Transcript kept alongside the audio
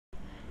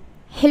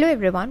Hello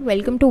everyone,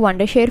 welcome to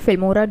Wondershare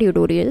Filmora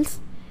tutorials.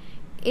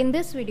 In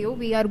this video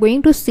we are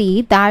going to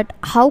see that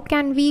how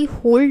can we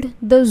hold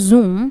the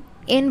zoom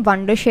in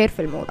Wondershare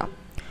Filmora.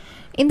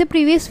 In the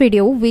previous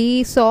video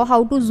we saw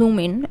how to zoom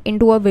in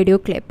into a video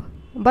clip,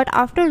 but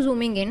after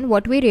zooming in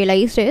what we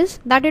realized is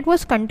that it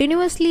was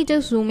continuously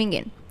just zooming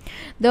in.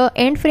 The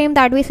end frame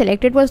that we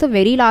selected was the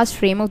very last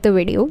frame of the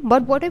video,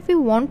 but what if we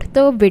want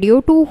the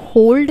video to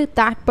hold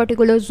that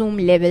particular zoom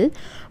level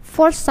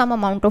for some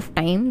amount of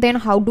time? Then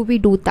how do we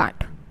do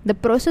that? The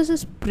process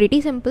is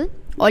pretty simple.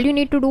 All you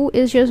need to do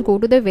is just go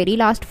to the very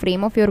last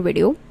frame of your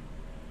video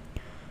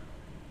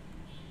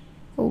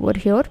over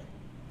here.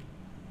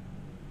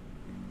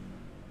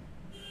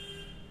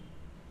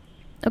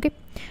 Okay,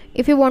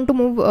 if you want to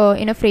move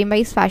in a frame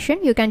wise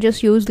fashion, you can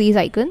just use these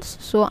icons.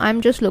 So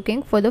I'm just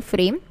looking for the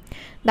frame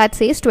that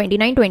says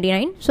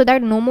 2929 so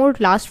that no more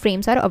last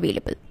frames are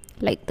available,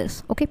 like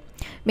this. Okay,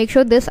 make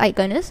sure this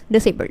icon is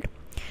disabled.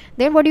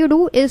 Then what you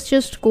do is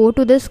just go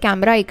to this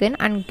camera icon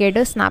and get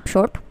a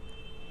snapshot,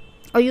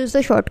 or use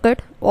the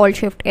shortcut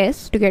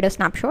Alt-Shift-S to get a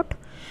snapshot.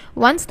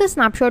 Once the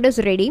snapshot is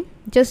ready,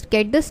 just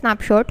get the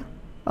snapshot,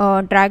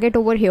 drag it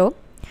over here.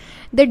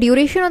 The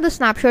duration of the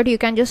snapshot you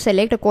can just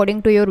select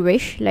according to your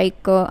wish,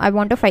 like I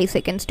want a 5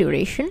 seconds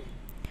duration,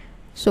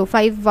 so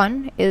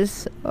 5:1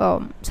 is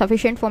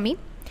sufficient for me.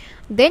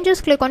 Then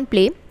just click on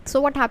play. So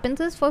what happens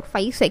is for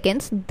 5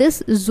 seconds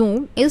this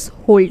zoom is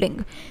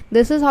holding.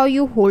 This is how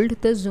you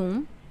hold the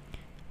zoom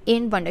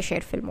in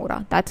Wondershare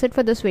Filmora. That's it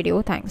for this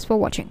video. Thanks for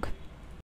watching.